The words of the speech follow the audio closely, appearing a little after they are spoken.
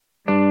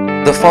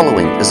The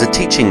following is a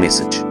teaching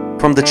message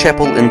from the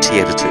chapel in Te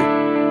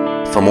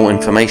Atatu. For more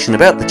information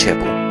about the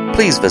chapel,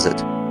 please visit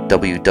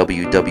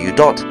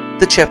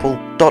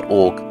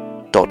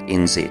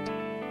www.thechapel.org.nz.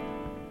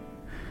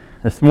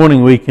 This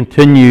morning we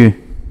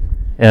continue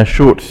our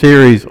short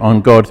series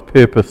on God's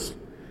purpose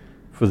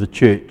for the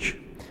church.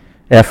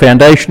 Our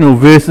foundational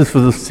verses for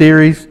this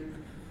series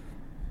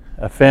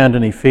are found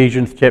in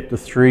Ephesians chapter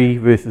 3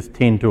 verses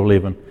 10 to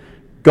 11.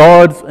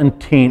 God's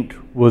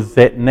intent was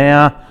that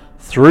now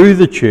through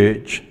the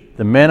church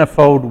the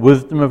manifold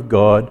wisdom of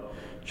God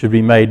should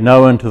be made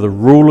known to the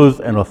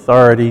rulers and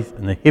authorities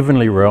in the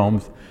heavenly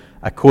realms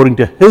according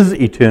to his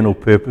eternal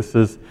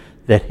purposes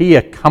that he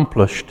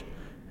accomplished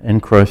in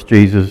Christ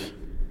Jesus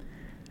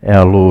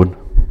our Lord.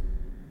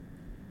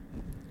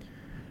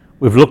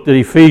 We've looked at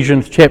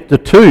Ephesians chapter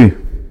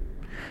 2,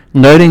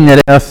 noting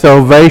that our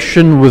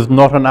salvation was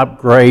not an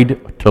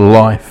upgrade to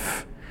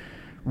life.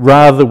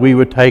 Rather, we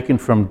were taken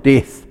from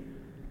death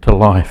to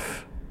life.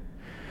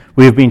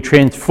 We have been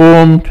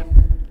transformed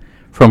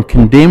from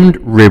condemned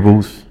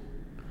rebels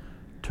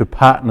to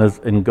partners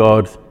in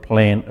God's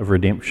plan of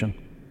redemption.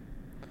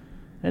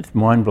 That's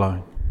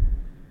mind-blowing.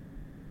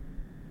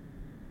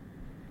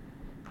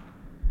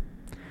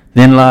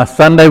 Then last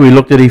Sunday we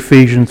looked at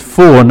Ephesians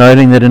 4,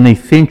 noting that an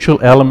essential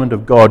element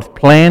of God's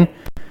plan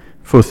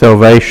for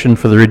salvation,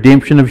 for the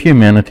redemption of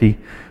humanity,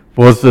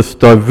 was this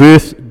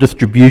diverse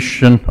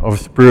distribution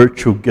of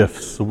spiritual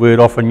gifts. The word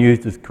often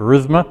used is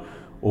charisma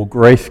or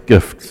grace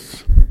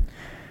gifts.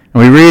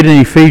 And we read in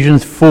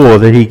Ephesians 4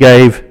 that he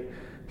gave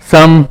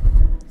some,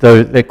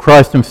 that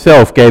Christ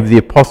himself gave the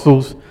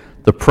apostles,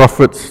 the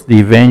prophets, the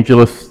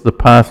evangelists, the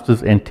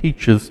pastors and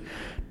teachers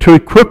to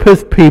equip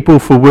his people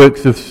for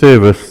works of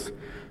service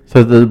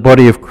so that the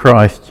body of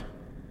Christ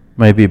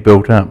may be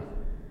built up.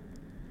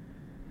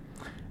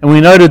 And we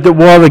noted that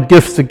while the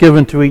gifts are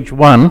given to each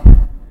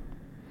one,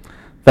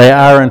 they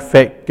are in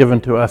fact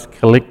given to us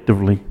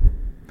collectively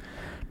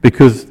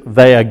because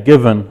they are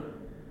given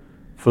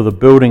for the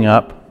building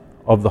up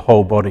of the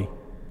whole body.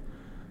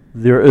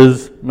 There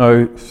is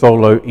no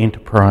solo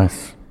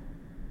enterprise.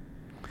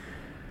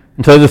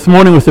 And so this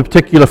morning, with a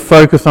particular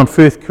focus on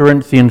 1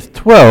 Corinthians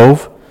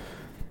 12,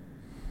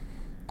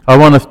 I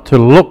want us to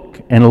look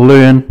and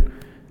learn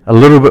a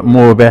little bit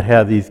more about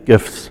how these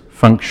gifts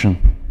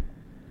function.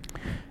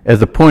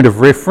 As a point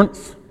of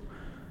reference,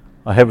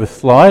 I have a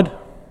slide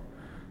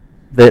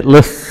that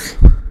lists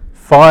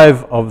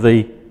 5 of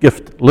the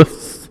gift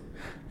lists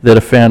that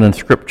are found in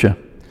Scripture.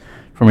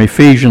 From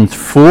Ephesians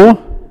 4,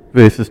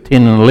 verses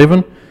 10 and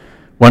 11,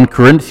 1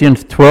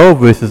 Corinthians 12,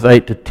 verses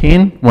 8 to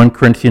 10, 1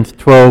 Corinthians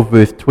 12,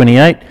 verse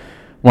 28,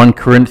 1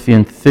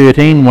 Corinthians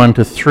 13, 1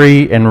 to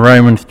 3, and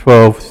Romans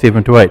 12,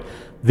 7 to 8.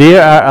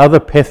 There are other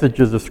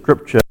passages of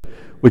Scripture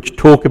which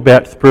talk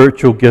about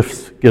spiritual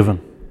gifts given.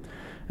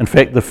 In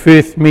fact, the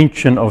first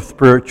mention of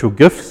spiritual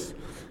gifts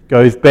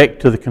goes back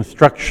to the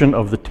construction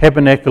of the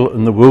tabernacle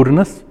in the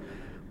wilderness,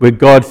 where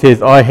God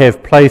says, I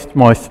have placed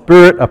my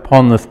spirit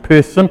upon this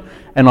person,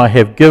 and I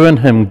have given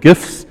him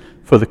gifts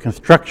for the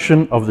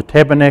construction of the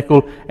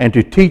tabernacle and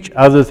to teach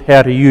others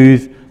how to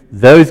use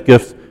those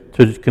gifts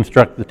to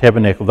construct the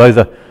tabernacle. Those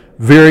are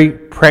very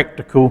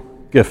practical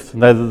gifts,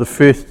 and those are the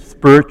first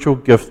spiritual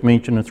gifts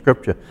mentioned in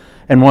Scripture.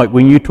 And Mike,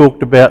 when you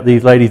talked about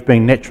these ladies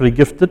being naturally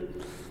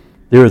gifted,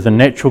 there is a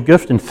natural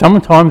gift, and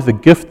sometimes the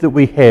gift that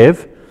we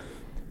have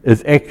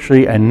is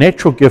actually a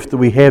natural gift that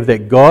we have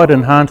that God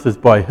enhances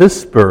by his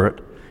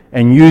Spirit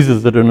and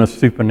uses it in a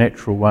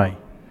supernatural way.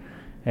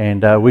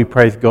 And we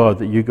praise God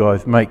that you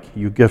guys make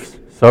your gifts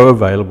so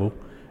available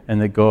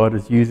and that God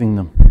is using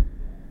them.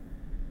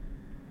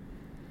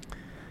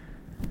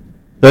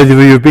 Those of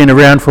you who have been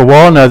around for a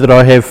while know that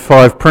I have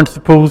 5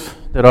 principles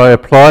that I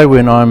apply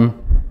when I'm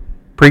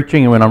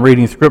preaching and when I'm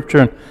reading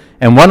Scripture.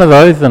 And one of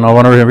those, and I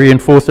want to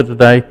reinforce it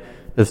today,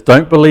 is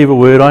don't believe a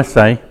word I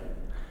say.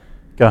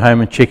 Go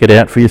home and check it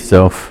out for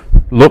yourself.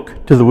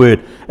 Look to the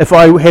Word. If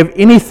I have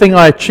anything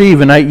I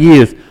achieve in 8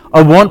 years,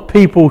 I want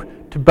people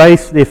to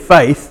base their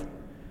faith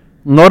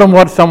not on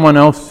what someone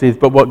else says,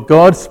 but what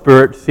God's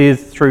Spirit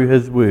says through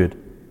his Word.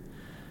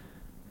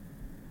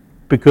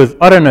 Because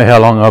I don't know how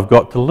long I've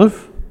got to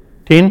live.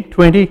 10,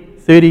 20,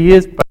 30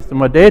 years based on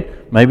my dad.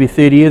 Maybe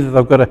 30 years if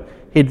I've got a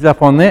heads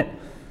up on that.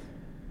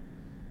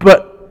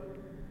 But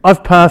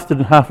I've pastored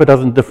in half a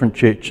dozen different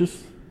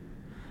churches.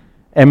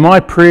 And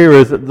my prayer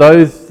is that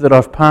those that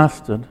I've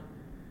pastored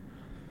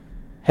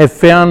have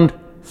found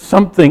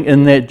something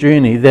in that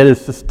journey that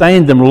has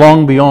sustained them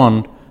long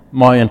beyond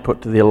my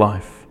input to their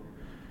life.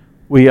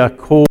 We are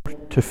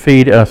called to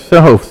feed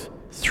ourselves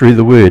through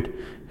the Word.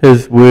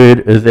 His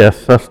Word is our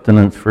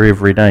sustenance for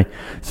every day.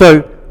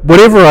 So,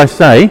 whatever I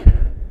say,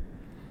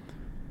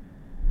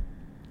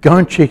 go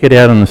and check it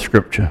out in the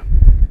Scripture.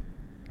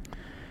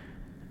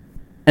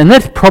 And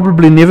that's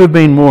probably never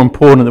been more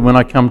important than when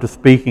I come to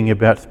speaking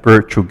about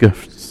spiritual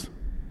gifts.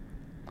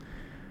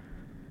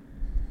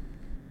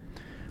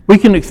 We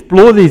can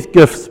explore these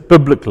gifts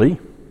biblically,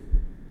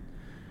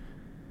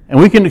 and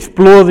we can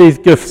explore these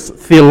gifts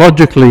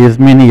theologically, as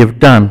many have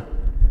done.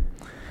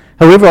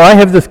 However, I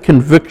have this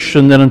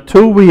conviction that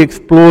until we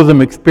explore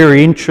them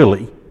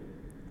experientially,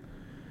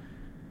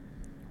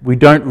 we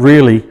don't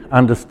really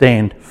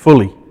understand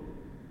fully.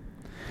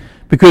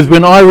 Because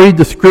when I read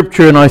the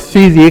Scripture and I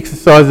see the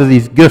exercise of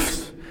these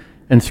gifts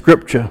in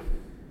Scripture,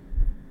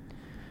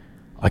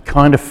 I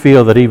kind of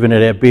feel that even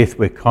at our best,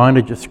 we're kind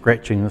of just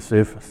scratching the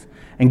surface.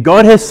 And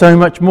God has so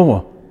much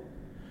more.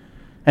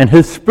 And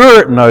His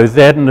Spirit knows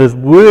that, and His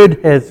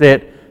Word has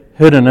that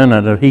hidden in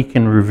it, and He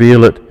can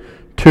reveal it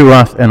to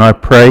us, and I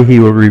pray He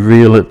will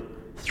reveal it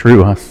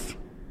through us.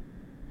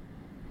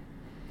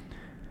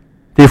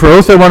 Therefore, I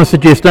also want to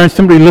suggest, don't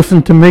simply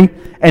listen to me,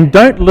 and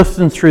don't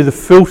listen through the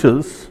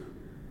filters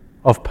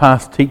of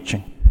past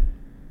teaching.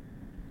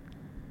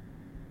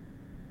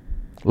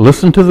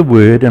 Listen to the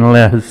Word and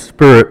allow His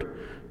Spirit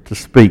to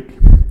speak.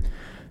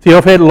 See,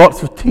 I've had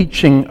lots of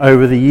teaching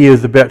over the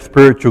years about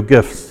spiritual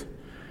gifts,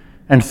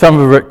 and some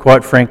of it,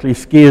 quite frankly,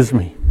 scares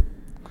me.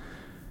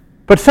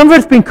 But some of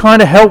it's been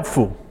kind of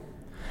helpful.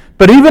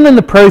 But even in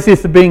the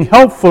process of being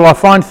helpful, I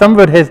find some of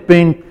it has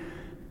been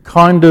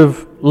kind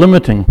of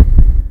limiting.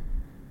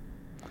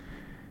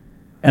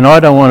 And I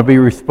don't want to be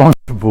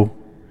responsible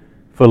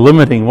for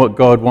limiting what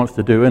God wants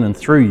to do in and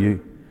through you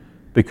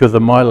because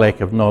of my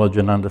lack of knowledge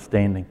and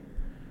understanding.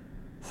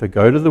 So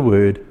go to the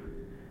Word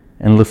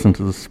and listen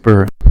to the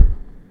Spirit.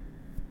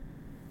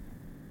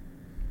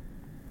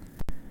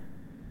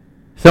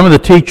 Some of the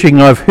teaching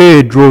I've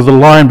heard draws a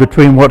line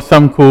between what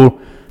some call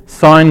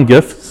sign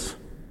gifts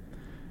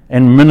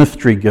and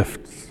ministry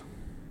gifts.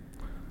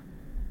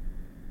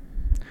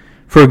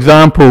 For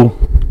example,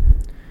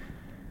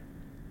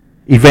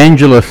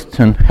 evangelist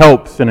and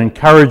helps and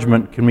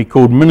encouragement can be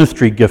called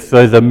ministry gifts.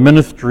 Those are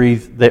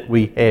ministries that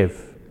we have.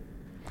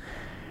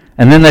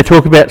 And then they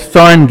talk about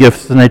sign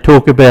gifts, and they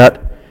talk about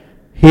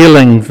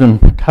healings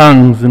and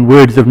tongues and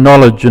words of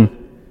knowledge. And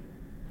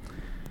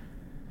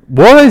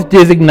while those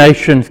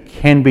designations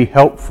can be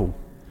helpful,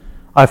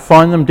 I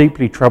find them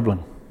deeply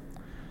troubling.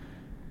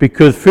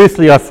 Because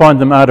firstly, I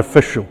find them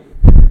artificial.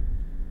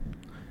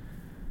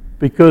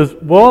 Because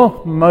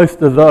while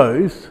most of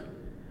those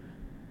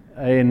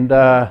can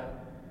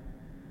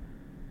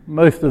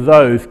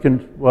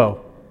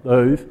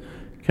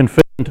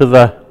fit into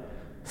the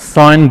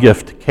sign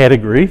gift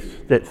categories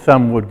that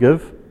some would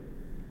give.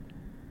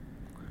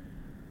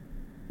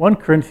 1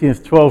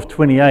 Corinthians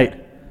 12:28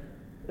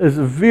 is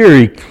a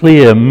very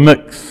clear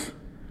mix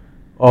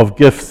of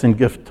gifts and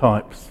gift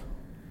types.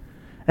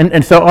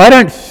 And so I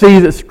don't see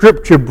that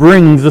Scripture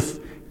brings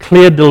this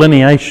clear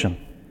delineation.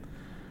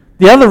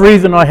 The other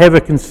reason I have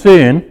a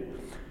concern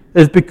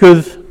is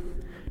because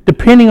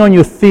depending on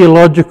your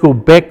theological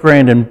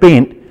background and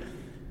bent,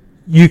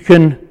 you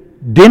can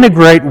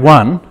denigrate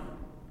one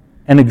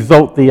and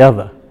exalt the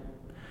other.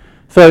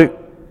 So,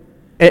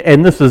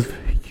 and this is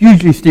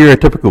hugely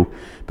stereotypical,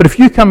 but if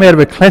you come out of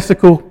a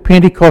classical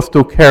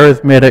Pentecostal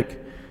charismatic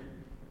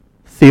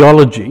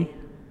theology,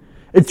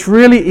 it's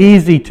really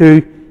easy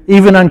to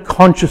even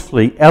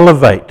unconsciously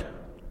elevate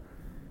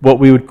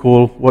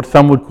what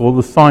some would call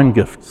the sign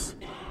gifts.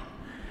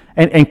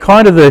 And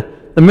kind of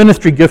the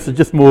ministry gifts are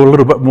just a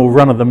little bit more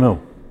run-of-the-mill.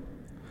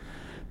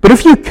 But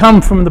if you come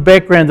from the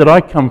background that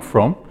I come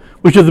from,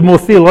 which is a more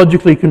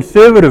theologically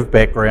conservative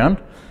background,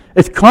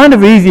 it's kind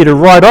of easy to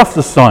write off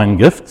the sign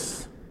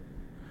gifts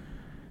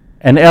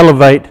and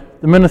elevate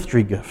the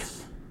ministry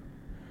gifts.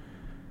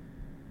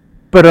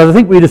 But I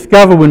think we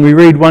discover when we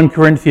read 1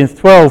 Corinthians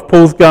 12,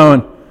 Paul's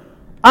going,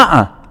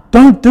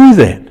 don't do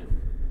that.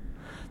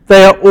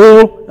 They are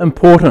all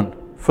important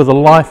for the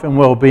life and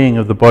well-being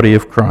of the body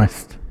of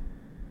Christ.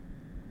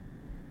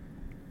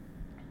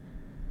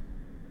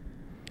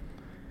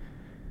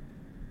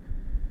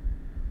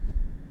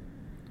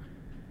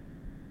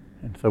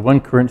 And so 1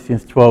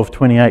 Corinthians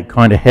 12:28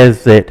 kind of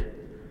has that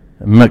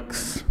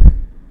mix.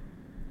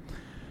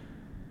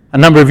 A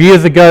number of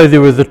years ago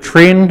there was a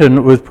trend, and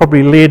it was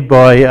probably led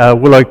by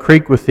Willow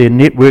Creek with their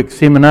network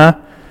seminar,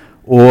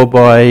 or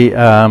by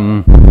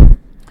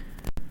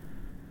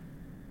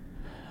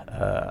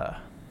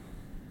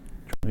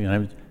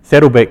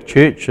Saddleback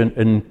Church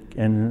in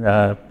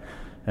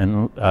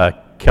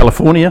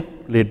California,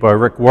 led by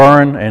Rick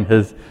Warren and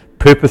his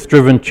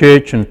purpose-driven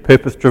church and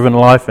purpose-driven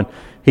life. And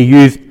he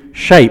used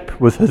SHAPE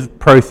with his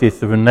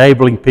process of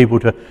enabling people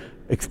to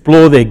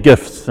explore their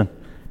gifts. And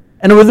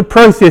it was a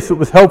process that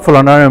was helpful.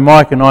 I know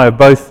Mike and I have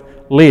both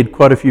led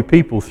quite a few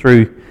people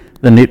through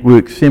the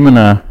network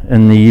seminar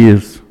in the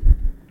years.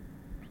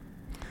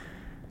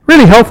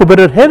 Really helpful,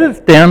 but it had its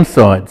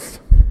downsides.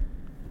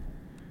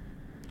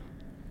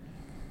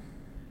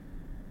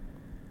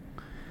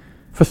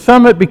 For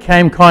some it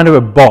became kind of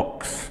a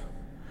box.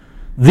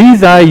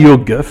 These are your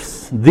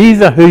gifts,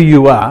 these are who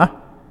you are,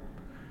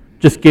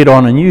 just get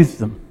on and use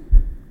them.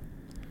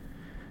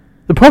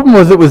 The problem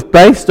was it was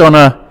based on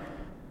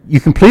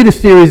you complete a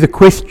series of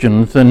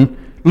questions, and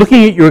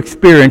looking at your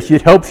experience,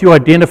 it helps you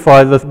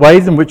identify the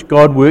ways in which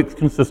God works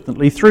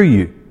consistently through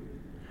you.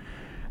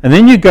 And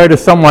then you go to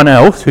someone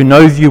else who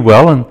knows you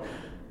well and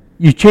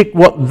you check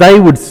what they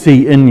would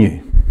see in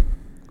you.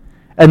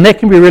 And that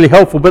can be really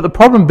helpful, but the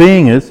problem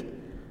being is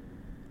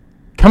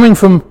coming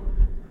from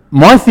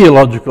my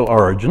theological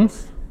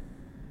origins,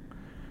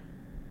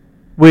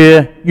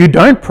 where you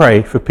don't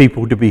pray for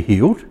people to be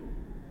healed.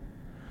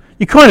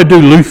 You kind of do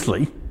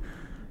loosely,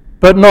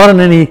 but not in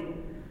any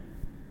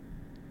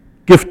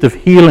gift of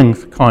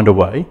healings kind of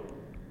way.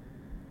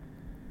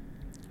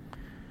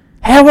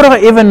 How would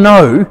I ever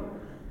know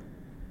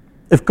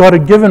if God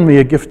had given me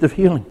a gift of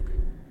healing?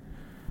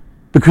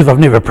 Because I've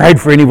never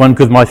prayed for anyone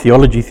because my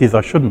theology says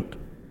I shouldn't.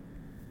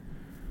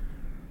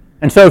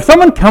 And so if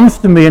someone comes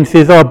to me and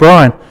says, "Oh,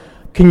 Brian,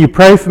 can you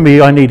pray for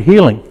me? I need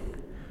healing,"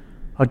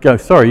 I'd go,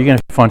 "Sorry, you're going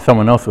to have to find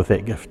someone else with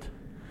that gift."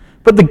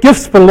 But the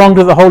gifts belong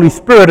to the Holy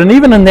Spirit, and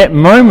even in that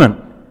moment,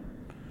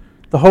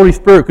 the Holy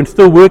Spirit can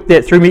still work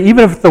that through me, even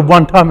if it's the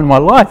one time in my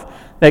life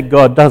that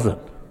God does it.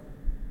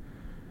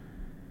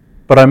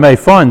 But I may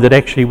find that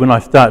actually when I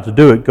start to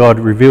do it, God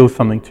reveals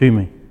something to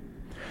me.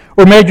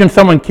 Or imagine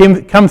someone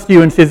comes to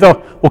you and says,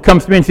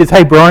 comes to me and says,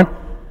 "Hey, Brian,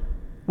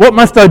 what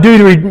must I do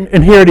to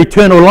inherit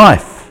eternal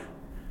life?"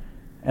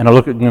 And I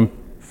look at them,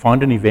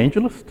 "Find an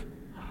evangelist?"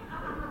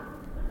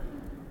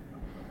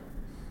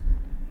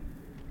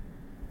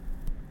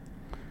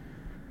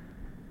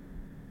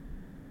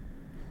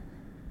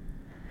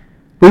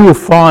 We will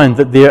find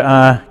that there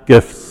are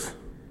gifts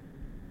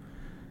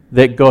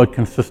that God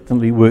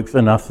consistently works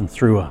in us and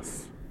through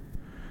us.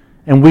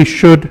 And we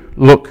should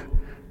look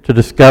to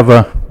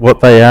discover what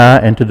they are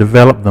and to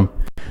develop them.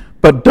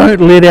 But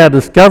don't let our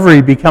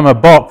discovery become a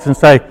box and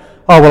say,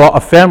 "Oh, well, I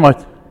found my..."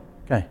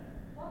 Okay.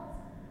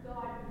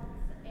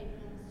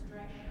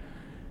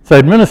 So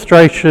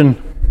administration,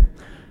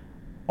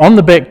 on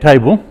the back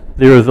table,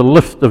 there is a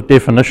list of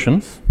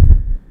definitions.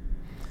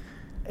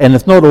 And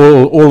it's not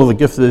all of the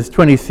gifts, there's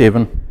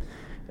 27.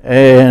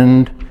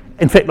 And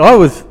in fact, I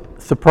was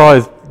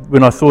surprised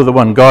when I saw the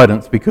one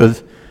guidance,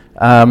 because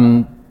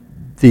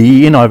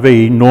the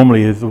NIV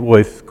normally is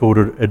always called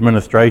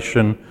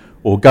administration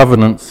or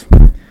governance.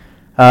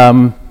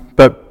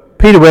 But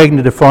Peter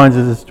Wagner defines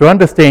it as to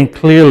understand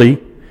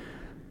clearly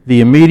the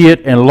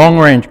immediate and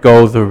long-range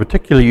goals of a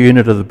particular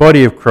unit of the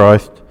body of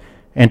Christ,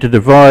 and to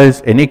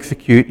devise and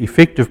execute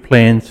effective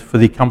plans for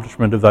the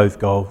accomplishment of those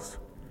goals.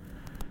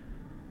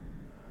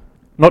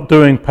 Not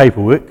doing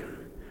paperwork,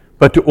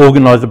 but to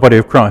organise the body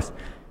of Christ.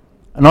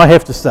 And I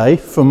have to say,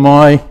 for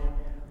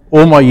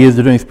all my years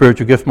of doing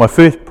spiritual gifts, my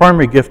first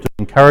primary gift is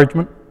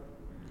encouragement,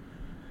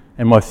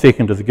 and my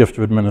second is the gift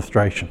of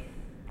administration.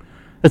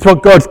 That's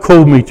what God's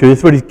called me to,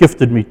 that's what He's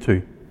gifted me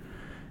to.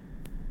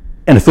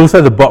 And it's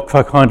also the box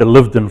I kind of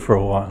lived in for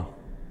a while.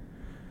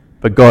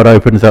 But God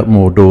opens up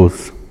more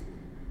doors.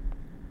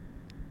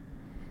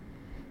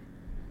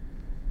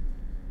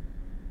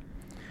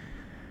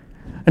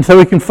 And so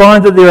we can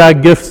find that there are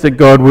gifts that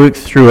God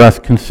works through us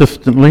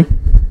consistently.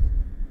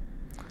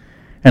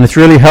 And it's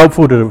really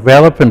helpful to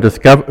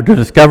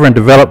discover and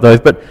develop those,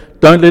 but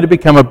don't let it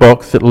become a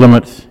box that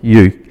limits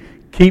you.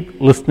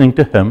 Keep listening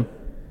to Him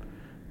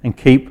and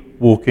keep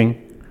walking,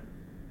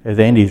 as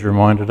Andy's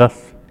reminded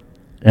us,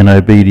 in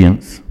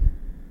obedience.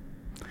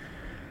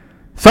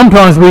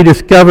 Sometimes we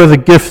discover the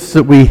gifts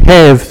that we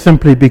have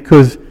simply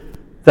because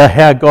they're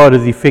how God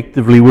has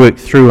effectively worked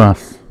through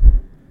us.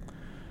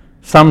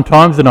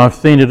 Sometimes, and I've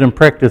seen it in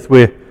practice,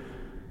 where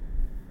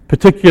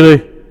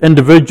particular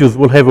individuals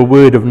will have a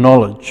word of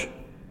knowledge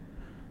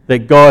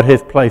that God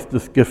has placed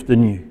this gift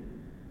in you,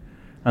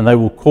 and they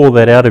will call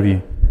that out of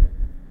you.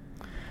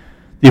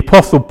 The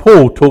Apostle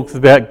Paul talks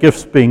about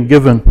gifts being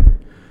given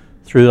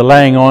through the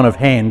laying on of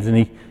hands, and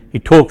he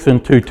talks in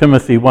 2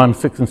 Timothy 1,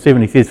 6 and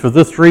 7. He says, "For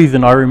this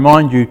reason I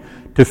remind you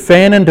to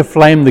fan into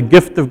flame the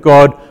gift of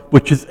God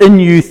which is in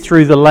you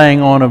through the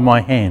laying on of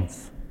my hands.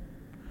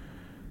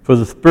 For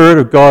the Spirit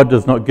of God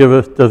does not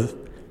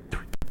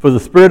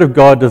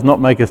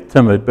make us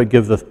timid, but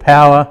gives us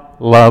power,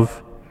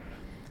 love,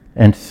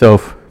 and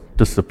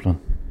self-discipline."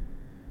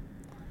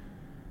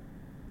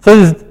 So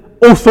there's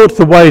all sorts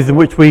of ways in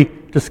which we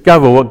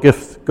discover what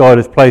gifts God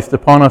has placed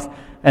upon us,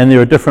 and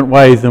there are different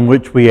ways in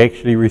which we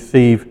actually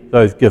receive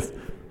those gifts,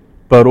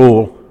 but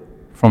all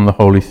from the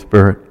Holy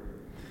Spirit.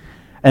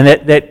 And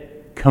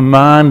that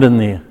command in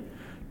there,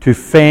 to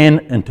fan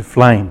into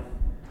flame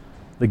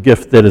the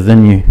gift that is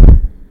in you.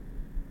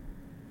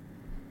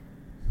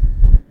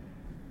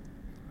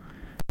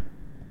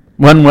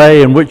 One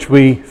way in which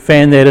we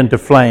fan that into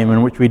flame,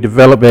 in which we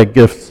develop our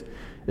gifts,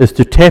 is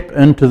to tap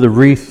into the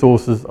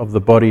resources of the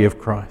body of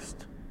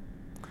Christ.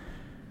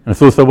 And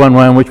it's also one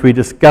way in which we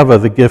discover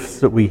the gifts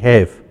that we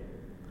have.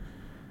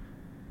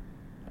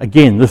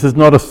 Again, this is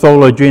not a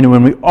solo journey.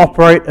 When we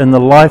operate in the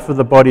life of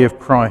the body of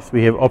Christ,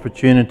 we have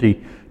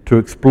opportunity to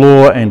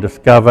explore and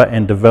discover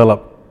and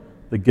develop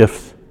the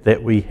gifts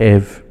that we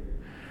have.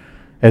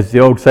 As the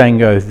old saying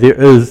goes, there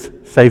is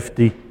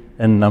safety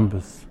in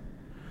numbers.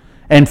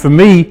 And for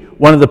me,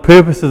 one of the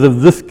purposes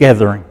of this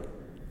gathering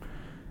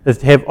is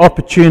to have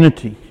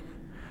opportunity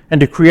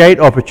and to create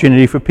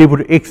opportunity for people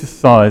to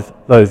exercise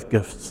those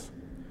gifts.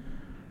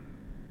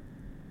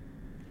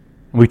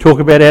 We talk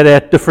about at our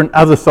different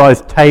other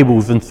sized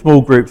tables and small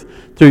groups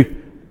to,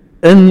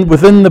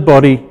 within the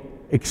body,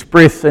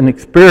 express and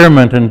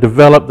experiment and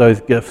develop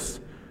those gifts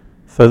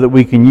so that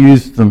we can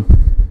use them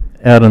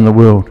out in the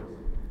world.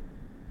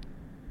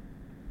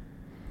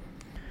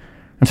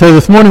 And so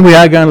this morning we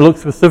are going to look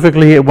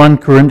specifically at 1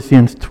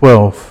 Corinthians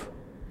 12.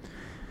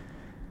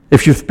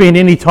 If you've spent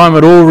any time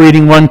at all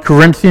reading 1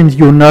 Corinthians,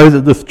 you'll know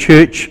that this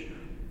church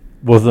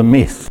was a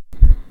mess.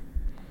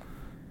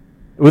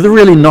 It was a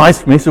really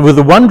nice mess. It was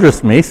a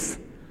wondrous mess.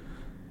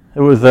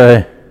 It was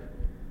a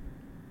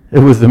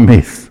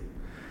mess.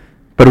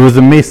 But it was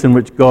a mess in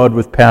which God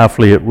was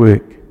powerfully at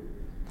work.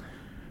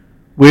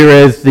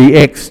 Whereas the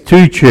Acts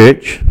 2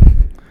 church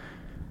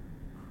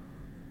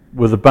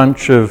was a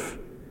bunch of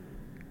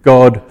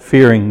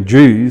God-fearing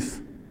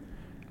Jews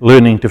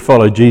learning to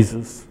follow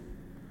Jesus,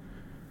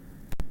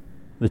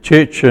 the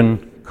church in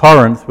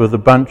Corinth was a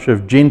bunch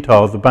of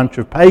Gentiles, a bunch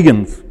of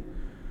pagans,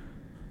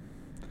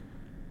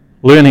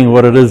 learning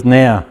what it is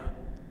now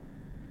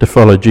to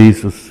follow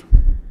Jesus.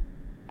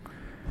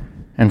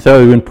 And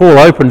so when Paul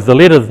opens the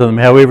letter to them,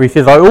 however, he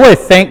says, I always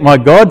thank my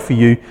God for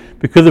you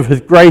because of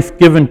his grace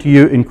given to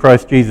you in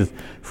Christ Jesus.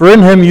 For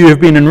in him you have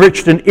been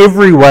enriched in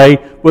every way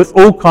with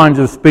all kinds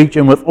of speech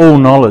and with all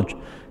knowledge,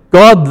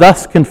 God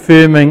thus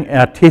confirming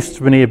our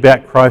testimony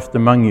about Christ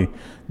among you.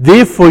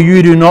 Therefore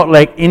you do not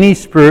lack any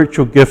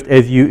spiritual gift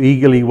as you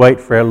eagerly wait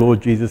for our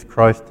Lord Jesus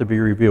Christ to be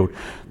revealed.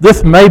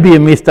 This may be a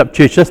messed up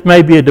church. This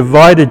may be a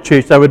divided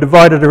church. They were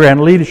divided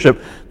around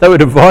leadership. They were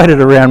divided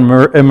around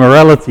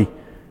immorality.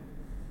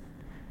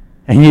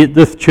 And yet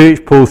this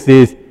church, Paul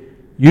says,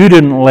 you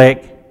didn't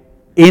lack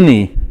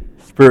any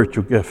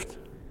spiritual gift.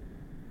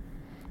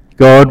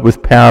 God was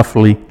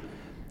powerfully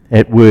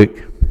at work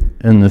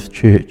in this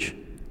church.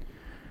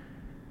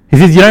 He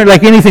says you don't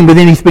lack anything, but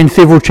then he spends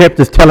several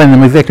chapters telling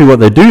them exactly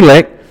what they do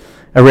lack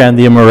around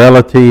the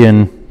immorality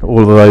and all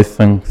of those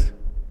things.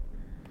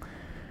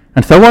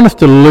 And so I want us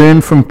to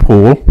learn from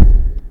Paul.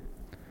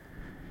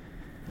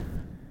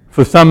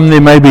 For some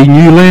there may be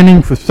new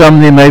learning, for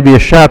some there may be a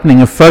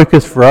sharpening of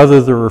focus, for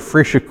others a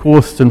refresher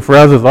course, and for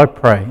others I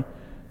pray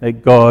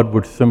that God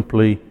would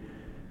simply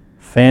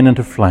fan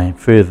into flame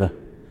further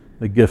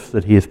the gifts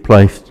that he has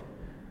placed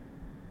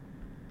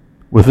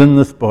within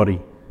this body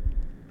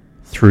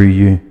through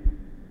you.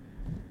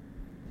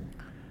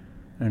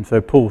 And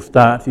so Paul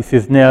starts, he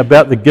says, now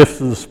about the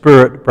gifts of the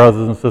Spirit,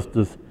 brothers and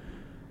sisters,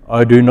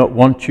 I do not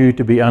want you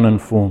to be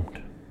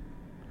uninformed.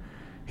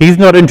 He's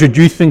not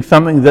introducing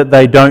something that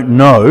they don't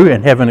know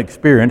and haven't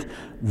experienced.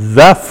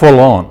 They're full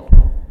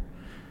on.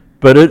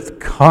 But it's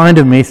kind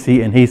of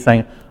messy, and he's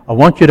saying, I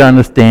want you to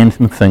understand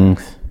some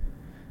things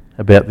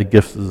about the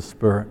gifts of the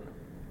Spirit.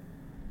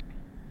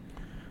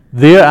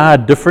 There are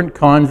different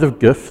kinds of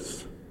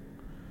gifts,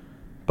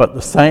 but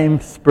the same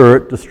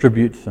Spirit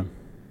distributes them.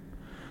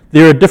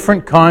 There are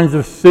different kinds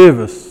of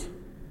service,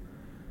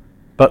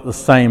 but the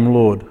same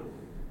Lord.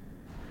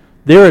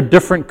 There are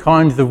different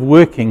kinds of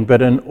working,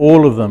 but in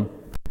all of them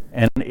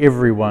and in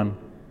everyone,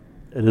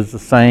 it is the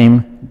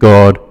same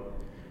God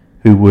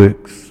who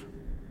works.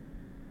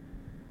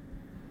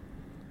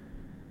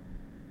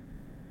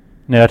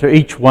 Now to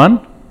each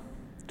one,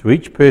 to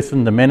each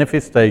person, the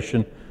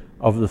manifestation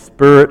of the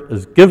Spirit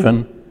is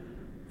given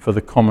for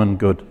the common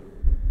good.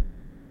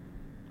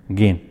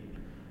 Again,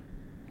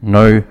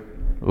 no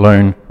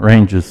lone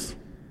rangers.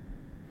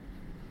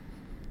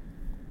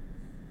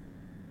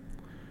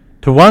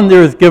 To one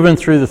there is given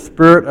through the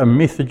Spirit a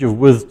message of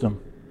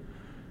wisdom,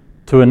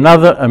 to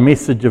another a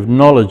message of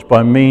knowledge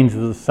by means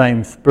of the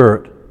same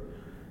Spirit,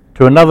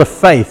 to another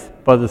faith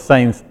by the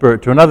same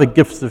Spirit, to another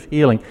gifts of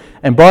healing,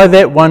 and by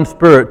that one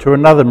Spirit to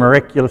another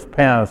miraculous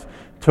powers,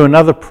 to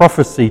another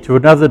prophecy, to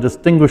another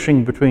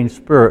distinguishing between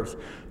spirits,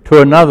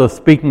 to another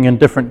speaking in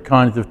different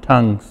kinds of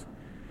tongues,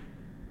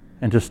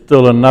 and to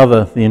still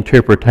another the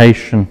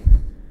interpretation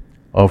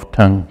of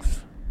tongues.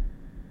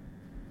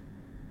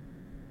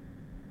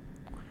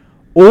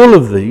 All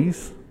of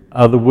these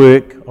are the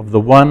work of the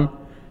one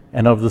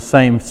and of the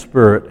same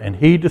Spirit, and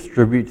he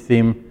distributes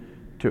them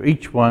to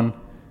each one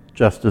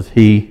just as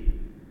he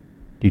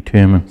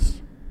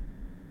determines.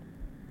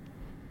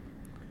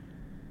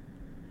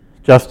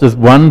 Just as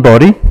one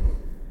body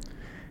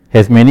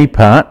has many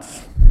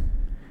parts,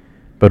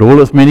 but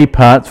all its many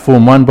parts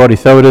form one body,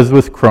 so it is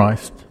with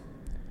Christ.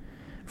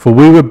 For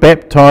we were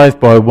baptized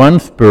by one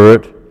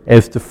Spirit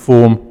as to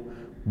form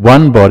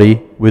one body,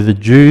 whether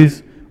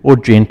Jews or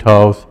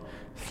Gentiles,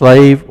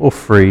 slave or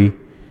free,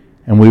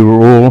 and we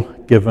were all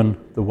given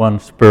the one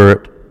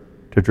Spirit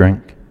to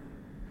drink.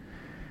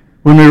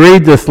 When we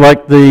read this,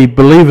 like the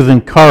believers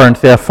in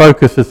Corinth, our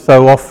focus is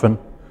so often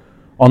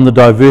on the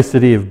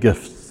diversity of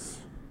gifts.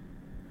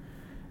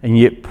 And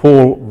yet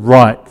Paul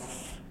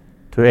writes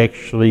to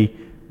actually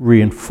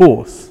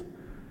reinforce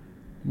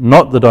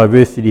not the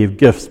diversity of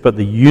gifts, but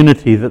the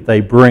unity that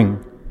they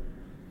bring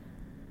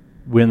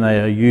when they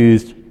are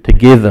used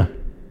together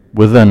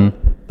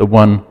within the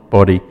one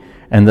body,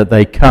 and that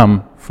they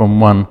come from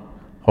one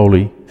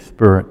Holy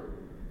Spirit.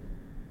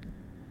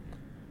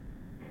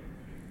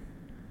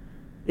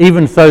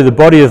 Even so, the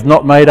body is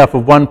not made up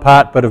of one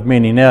part but of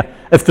many. Now,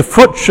 if the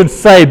foot should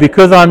say,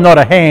 because I'm not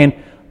a hand,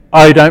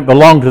 I don't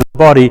belong to the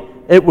body,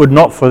 it would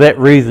not for that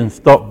reason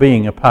stop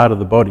being a part of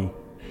the body.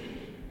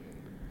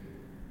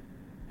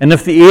 And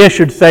if the ear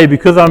should say,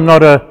 because I'm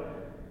not a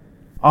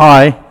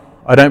eye,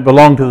 I don't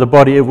belong to the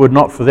body, it would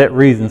not for that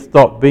reason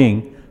stop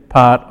being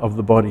part of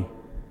the body.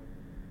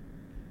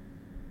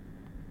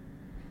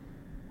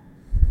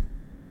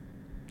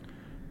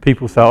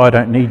 People say, I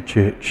don't need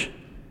church.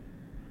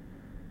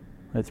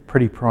 That's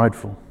pretty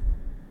prideful.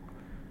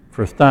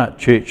 For a start,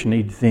 church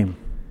needs them.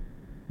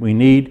 We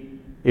need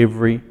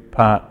every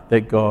part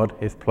that God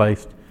has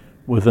placed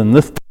within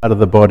this part of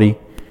the body,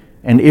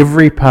 and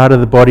every part of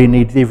the body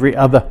needs every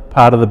other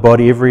part of the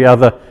body, every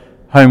other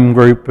home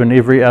group and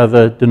every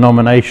other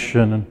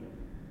denomination.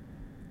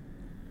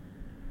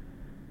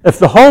 If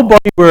the whole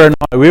body were an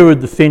eye, where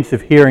would the sense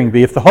of hearing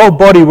be? If the whole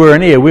body were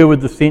an ear, where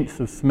would the sense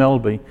of smell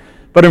be?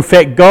 But in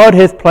fact, God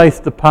has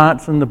placed the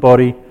parts in the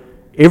body,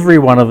 every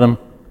one of them,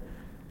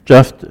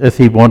 just as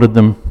He wanted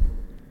them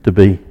to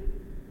be.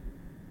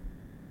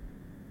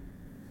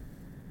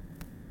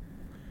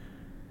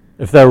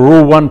 If they were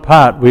all one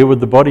part, where would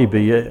the body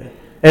be?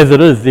 As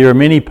it is, there are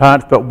many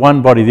parts but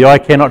one body. The eye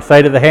cannot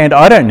say to the hand,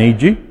 I don't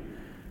need you.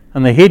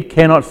 And the head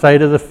cannot say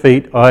to the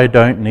feet, I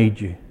don't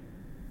need you.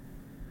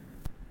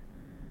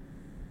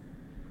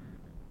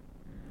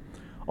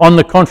 On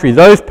the contrary,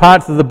 those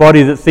parts of the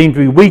body that seem to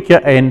be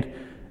weaker and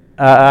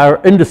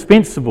are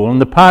indispensable,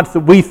 and the parts that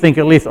we think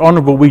are less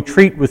honourable we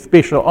treat with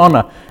special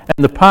honour,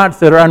 and the parts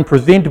that are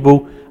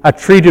unpresentable are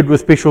treated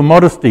with special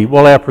modesty,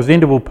 while our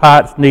presentable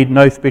parts need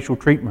no special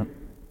treatment.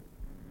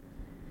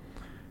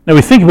 Now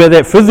we think about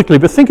that physically,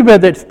 but think about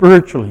that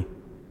spiritually.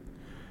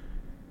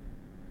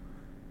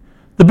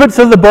 The bits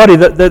of the body,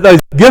 those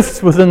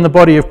gifts within the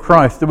body of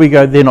Christ that we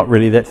go, they're not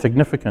really that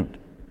significant.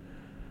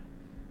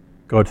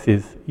 God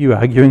says, you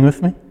arguing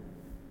with me?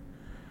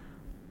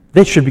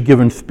 That should be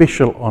given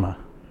special honour.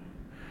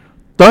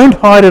 Don't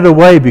hide it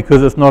away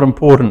because it's not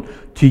important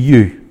to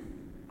you.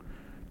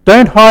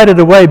 Don't hide it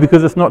away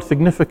because it's not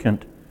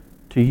significant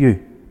to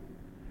you.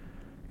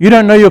 You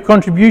don't know your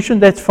contribution,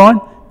 that's fine.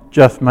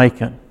 Just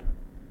make it.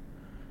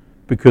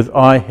 Because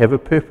I have a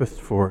purpose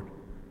for it,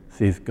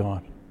 says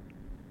God.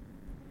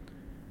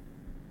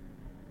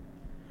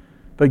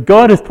 But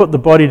God has put the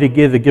body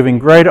together, giving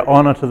greater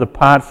honour to the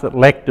parts that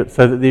lacked it,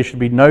 so that there should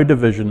be no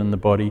division in the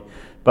body,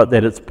 but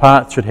that its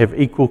parts should have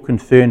equal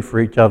concern for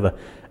each other.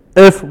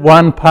 If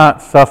one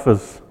part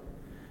suffers,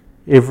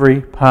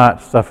 every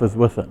part suffers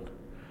with it.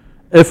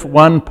 If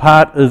one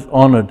part is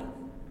honoured,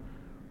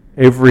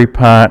 every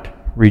part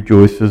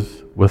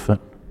rejoices with it.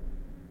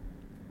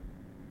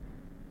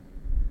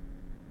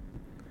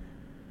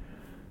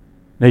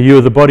 Now you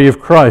are the body of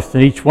Christ,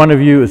 and each one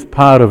of you is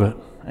part of it.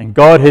 And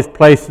God has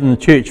placed in the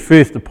church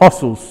first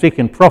apostles,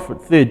 second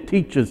prophets, third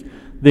teachers,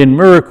 then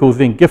miracles,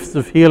 then gifts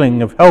of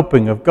healing, of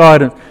helping, of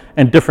guidance,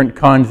 and different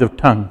kinds of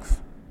tongues.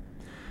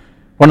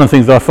 One of the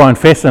things I find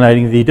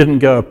fascinating is He didn't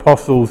go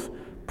apostles,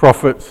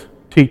 prophets,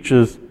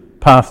 teachers,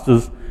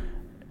 pastors,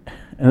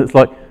 and it's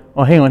like,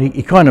 oh hang on,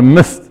 he kind of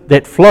missed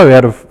that flow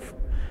out of,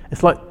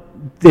 it's like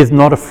there's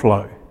not a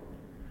flow.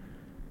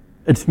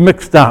 It's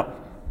mixed up.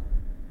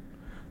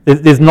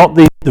 There's not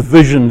these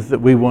divisions that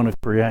we want to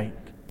create.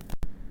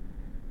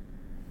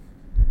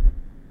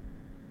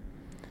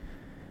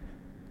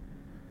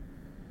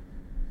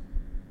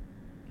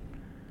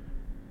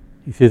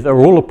 He says, are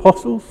all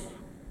apostles?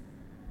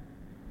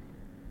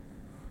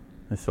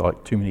 It's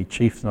like too many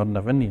chiefs, not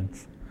enough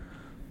Indians.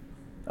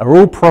 Are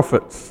all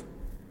prophets?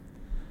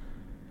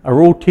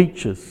 Are all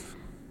teachers?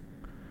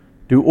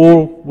 Do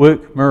all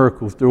work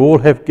miracles? Do all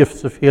have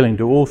gifts of healing?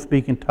 Do all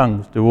speak in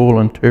tongues? Do all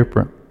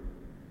interpret?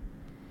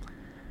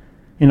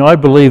 You know, I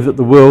believe that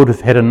the world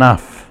has had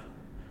enough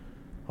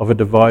of a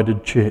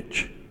divided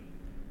church.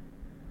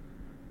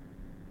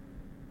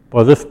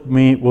 By this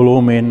will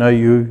all men know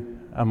you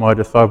are my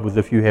disciples,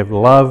 if you have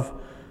love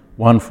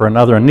one for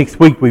another. And next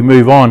week we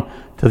move on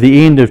to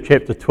the end of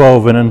chapter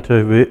 12 and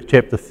into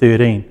chapter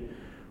 13,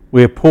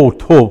 where Paul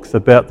talks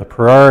about the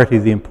priority,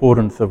 the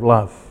importance of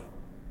love.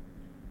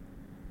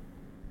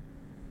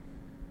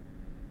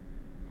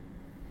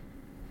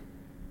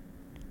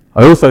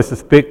 I also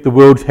suspect the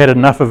world's had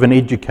enough of an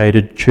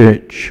educated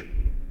church,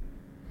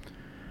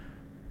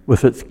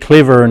 with its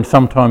clever and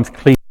sometimes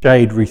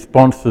cliched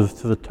responses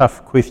to the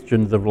tough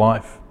questions of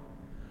life.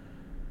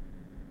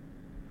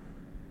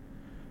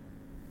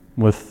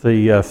 With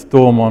the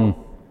storm on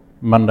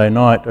Monday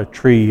night, a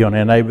tree on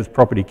our neighbour's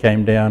property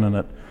came down and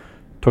it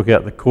took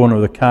out the corner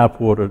of the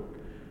carport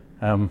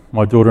at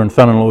my daughter and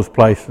son-in-law's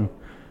place. And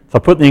so I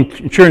put the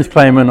insurance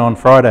claim in on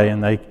Friday,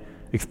 and they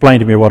explained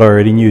to me what I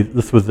already knew.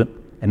 This was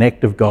an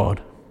act of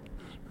God.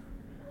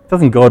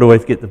 Doesn't God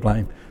always get the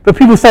blame? But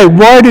people say,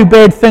 why do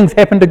bad things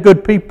happen to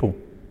good people?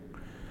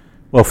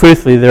 Well,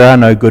 firstly, there are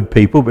no good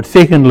people. But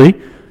secondly,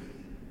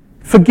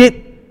 forget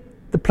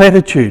the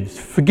platitudes.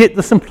 Forget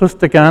the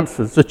simplistic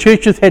answers. The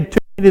church has had too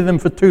many of them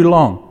for too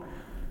long.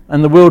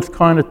 And the world's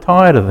kind of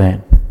tired of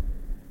that.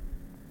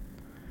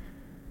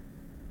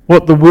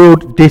 What the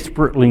world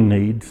desperately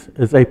needs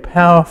is a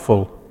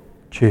powerful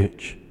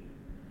church.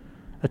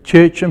 A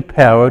church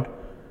empowered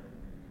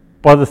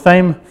by the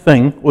same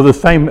thing, or the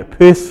same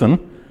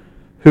person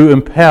who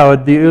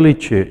empowered the early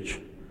church,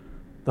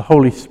 the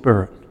Holy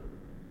Spirit.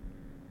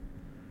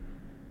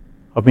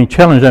 I've been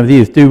challenged over the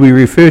years, do we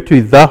refer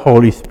to the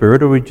Holy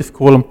Spirit or we just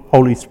call him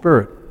Holy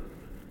Spirit?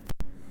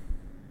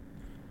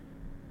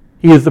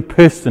 He is a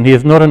person. He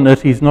is not an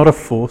it. He's not a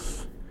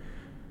force.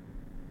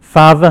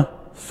 Father,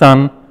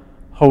 Son,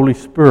 Holy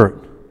Spirit.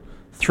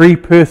 3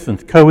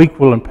 persons,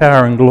 co-equal in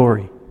power and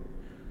glory.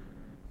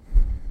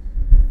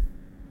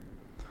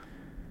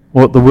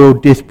 What the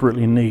world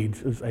desperately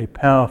needs is a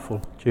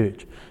powerful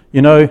church.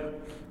 You know,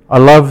 I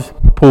love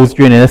Paul's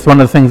journey. That's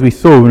one of the things we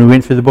saw when we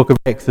went through the book of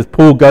Acts, is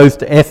Paul goes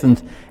to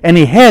Athens and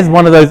he has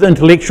one of those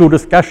intellectual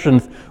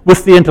discussions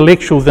with the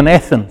intellectuals in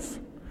Athens.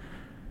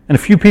 And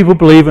a few people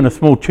believe in a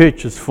small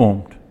church is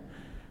formed.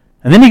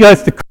 And then he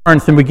goes to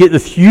Corinth and we get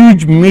this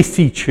huge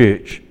messy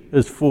church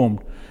is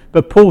formed.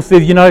 But Paul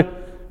says, you know,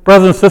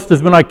 brothers and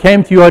sisters, when I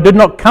came to you, I did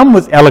not come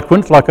with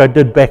eloquence like I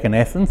did back in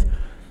Athens,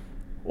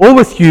 or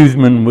with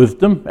human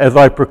wisdom, as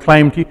I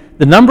proclaimed to you.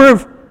 The number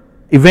of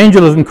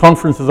evangelism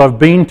conferences I've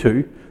been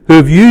to who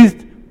have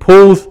used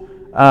Paul's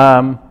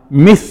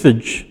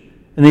message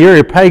in the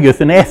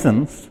Areopagus in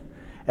Athens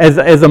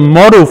as a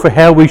model for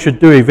how we should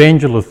do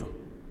evangelism.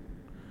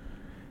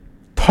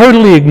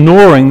 Totally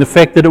ignoring the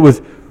fact that it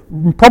was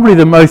probably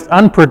the most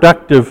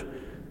unproductive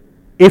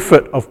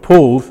effort of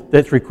Paul's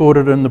that's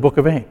recorded in the book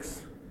of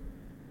Acts.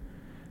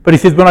 But he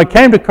says, when I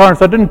came to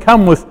Corinth, I didn't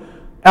come with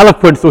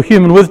eloquence or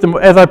human wisdom,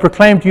 as I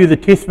proclaimed to you the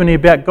testimony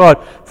about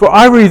God. For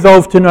I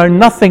resolved to know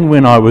nothing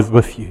when I was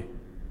with you,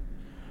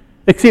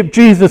 except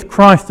Jesus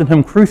Christ and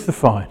him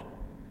crucified.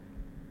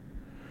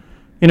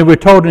 You know, we're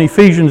told in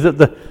Ephesians that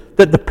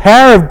the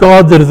power of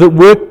God that is at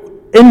work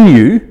in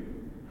you,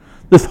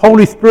 this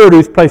Holy Spirit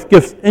who's placed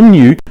gifts in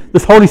you,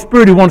 this Holy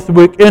Spirit who wants to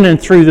work in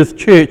and through this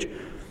church,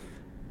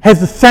 has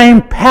the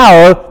same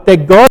power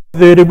that God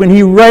exerted when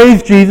he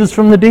raised Jesus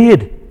from the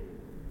dead.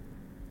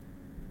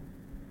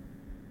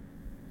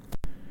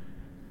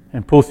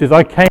 And Paul says,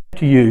 I came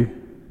to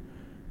you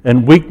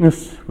in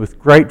weakness with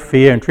great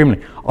fear and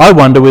trembling. I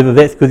wonder whether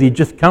that's because he'd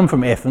just come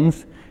from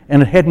Athens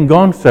and it hadn't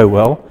gone so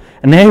well.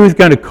 And now he was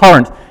going to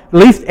Corinth. At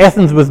least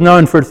Athens was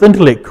known for its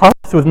intellect.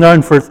 Corinth was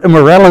known for its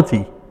immorality.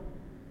 And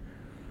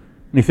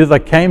he says, I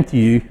came to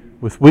you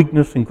with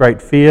weakness and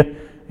great fear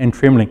and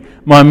trembling.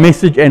 My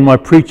message and my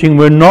preaching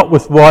were not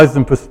with wise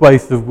and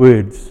persuasive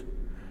words,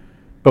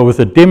 but with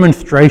a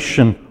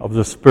demonstration of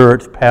the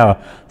Spirit's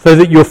power, so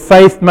that your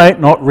faith might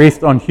not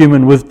rest on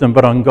human wisdom,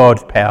 but on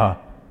God's power.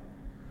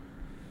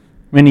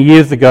 Many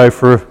years ago,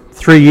 for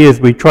 3 years,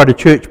 we tried a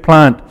church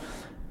plant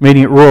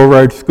meeting at Royal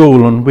Road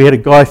School, and we had a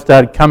guy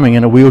started coming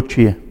in a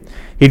wheelchair.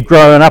 He'd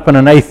grown up in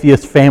an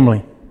atheist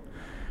family.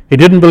 He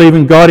didn't believe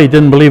in God, he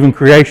didn't believe in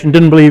creation,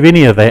 didn't believe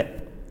any of that.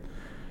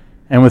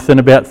 And within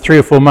about 3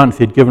 or 4 months,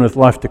 he'd given his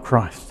life to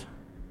Christ.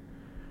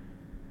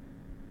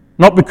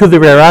 Not because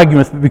of our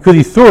arguments, but because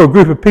he saw a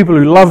group of people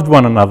who loved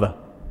one another.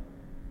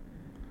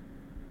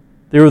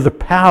 There is a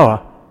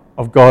power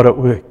of God at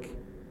work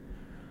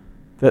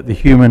that the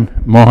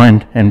human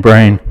mind and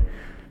brain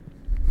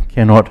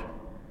cannot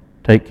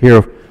take care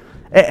of.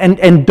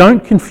 And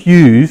don't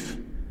confuse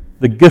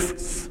the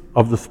gifts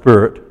of the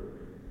Spirit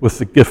with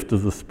the gift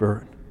of the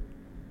Spirit.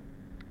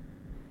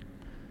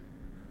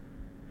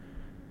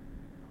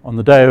 On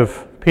the day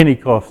of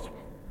Pentecost,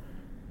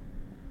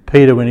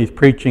 Peter, when he's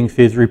preaching,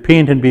 says,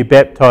 repent and be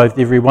baptized,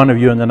 every one of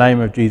you, in the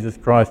name of Jesus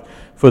Christ,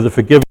 for the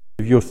forgiveness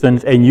of your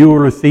sins, and you will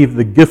receive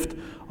the gift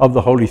of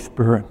the Holy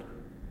Spirit.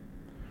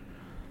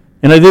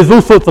 You know, there's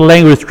all sorts of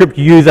language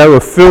Scripture use. They were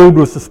filled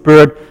with the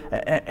Spirit,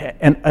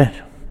 and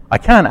I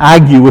can't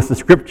argue with the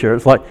Scripture.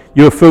 It's like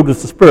you were filled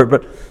with the Spirit,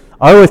 but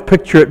I always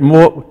picture it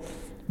more.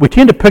 We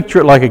tend to picture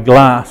it like a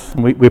glass,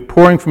 and we're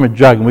pouring from a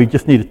jug, and we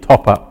just need a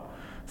top up.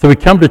 So we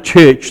come to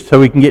church so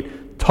we can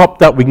get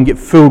topped up, we can get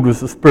filled with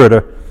the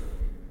Spirit.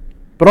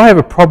 But I have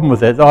a problem with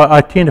that. I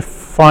tend to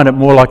find it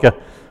more like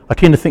I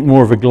tend to think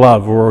more of a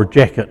glove or a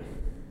jacket.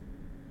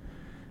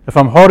 If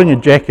I'm holding a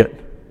jacket,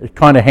 it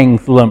kind of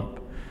hangs limp.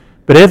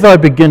 But as I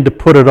begin to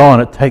put it on,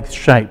 it takes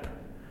shape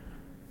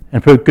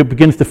and it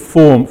begins to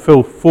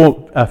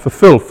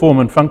fulfill form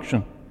and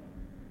function.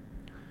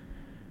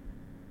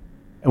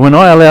 And when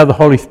I allow the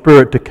Holy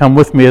Spirit to come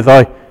with me as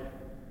I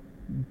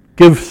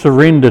give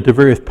surrender to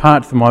various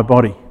parts of my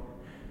body,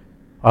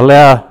 I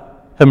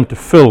allow him to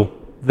fill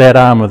that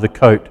arm of the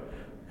coat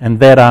and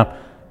that arm,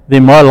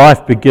 then my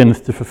life begins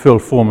to fulfill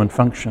form and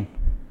function.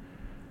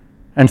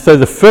 And so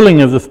the filling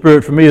of the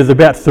Spirit for me is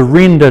about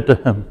surrender to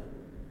him,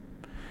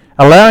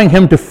 allowing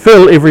him to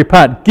fill every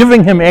part,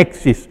 giving him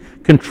access,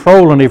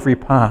 control on every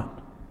part.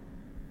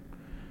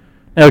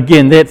 Now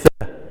again, that's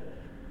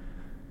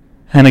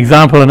an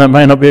example, and it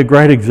may not be a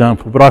great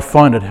example, but I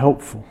find it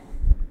helpful.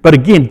 But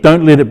again,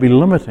 don't let it be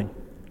limiting.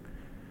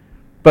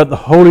 But the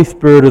Holy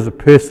Spirit is a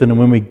person, and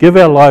when we give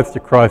our lives to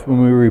Christ,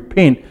 when we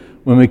repent,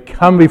 when we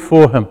come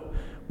before him,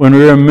 when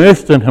we're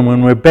immersed in him,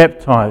 when we're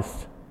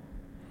baptized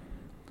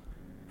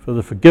for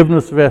the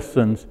forgiveness of our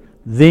sins,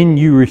 then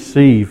you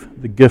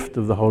receive the gift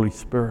of the Holy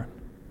Spirit.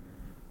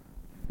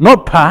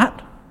 Not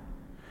part.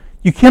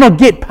 You cannot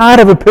get part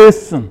of a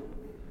person.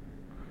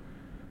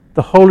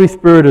 The Holy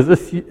Spirit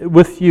is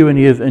with you and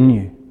he is in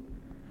you.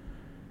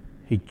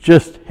 He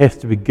just has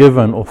to be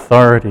given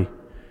authority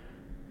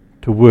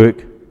to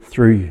work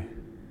through you.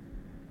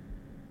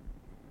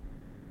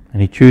 And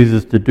he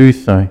chooses to do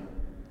so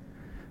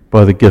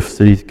by the gifts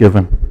that he's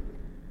given.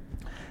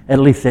 At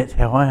least that's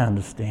how I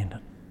understand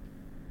it.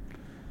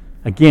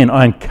 Again,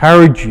 I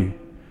encourage you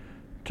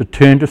to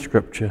turn to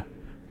Scripture,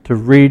 to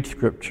read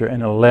Scripture,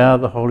 and allow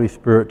the Holy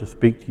Spirit to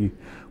speak to you.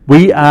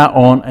 We are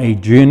on a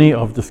journey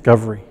of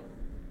discovery.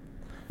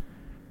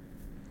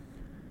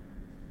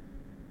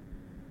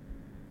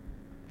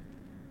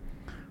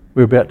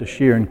 We're about to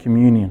share in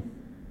communion.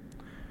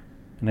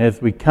 And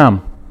as we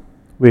come,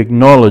 we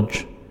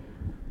acknowledge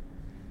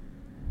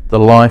the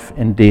life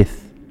and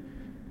death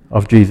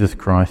of Jesus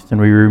Christ, and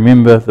we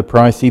remember the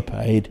price he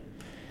paid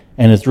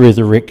and his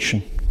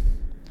resurrection.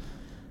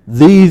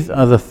 These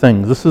are the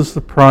things. This is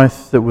the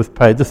price that was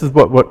paid. This is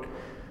what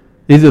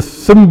these are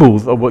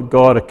symbols of what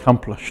God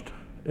accomplished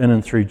in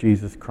and through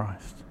Jesus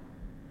Christ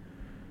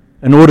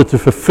in order to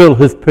fulfill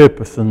his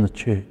purpose in the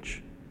church.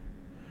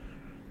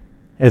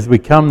 As we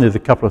come, there's a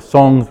couple of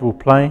songs we'll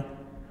play.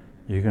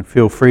 You can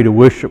feel free to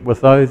worship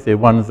with those. They're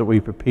ones that we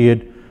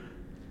prepared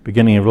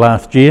beginning of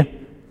last year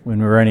when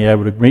we were only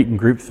able to meet in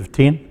groups of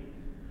 10.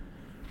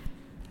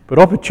 But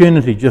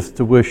opportunity just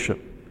to worship.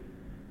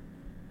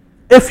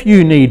 If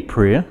you need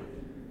prayer,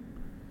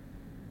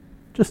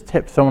 just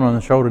tap someone on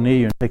the shoulder near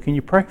you and say, "Can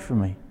you pray for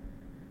me?"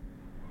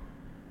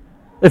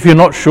 If you're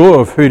not sure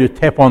of who to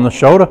tap on the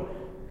shoulder,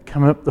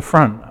 come up the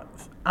front.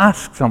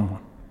 Ask someone.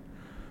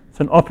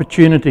 It's an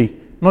opportunity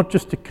not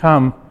just to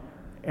come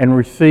and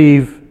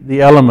receive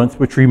the elements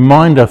which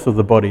remind us of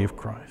the body of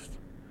Christ.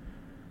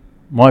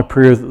 My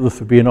prayer is that this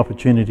would be an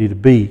opportunity to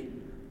be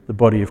the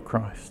body of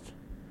Christ.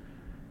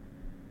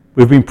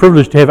 We've been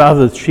privileged to have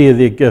others share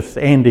their gifts,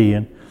 Andy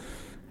and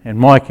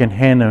Mike and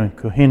Hannah and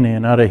Kohene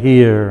and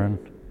Arahia and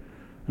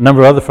a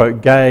number of other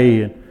folk,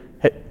 Gay and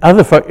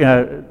other folk,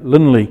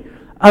 Lindley,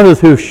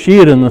 others who have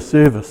shared in the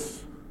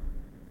service.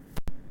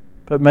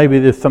 But maybe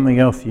there's something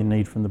else you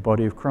need from the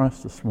body of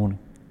Christ this morning.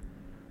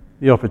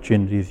 The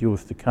opportunity is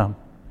yours to come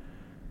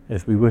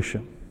as we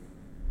worship.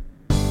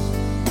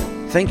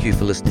 Thank you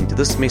for listening to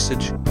this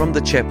message from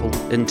the chapel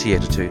in Te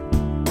Atatu.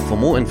 For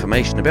more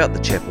information about the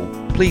chapel,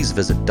 please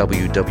visit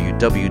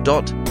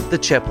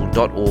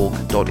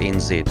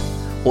www.thechapel.org.nz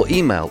or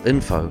email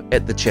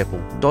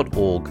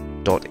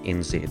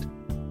info@thechapel.org.nz.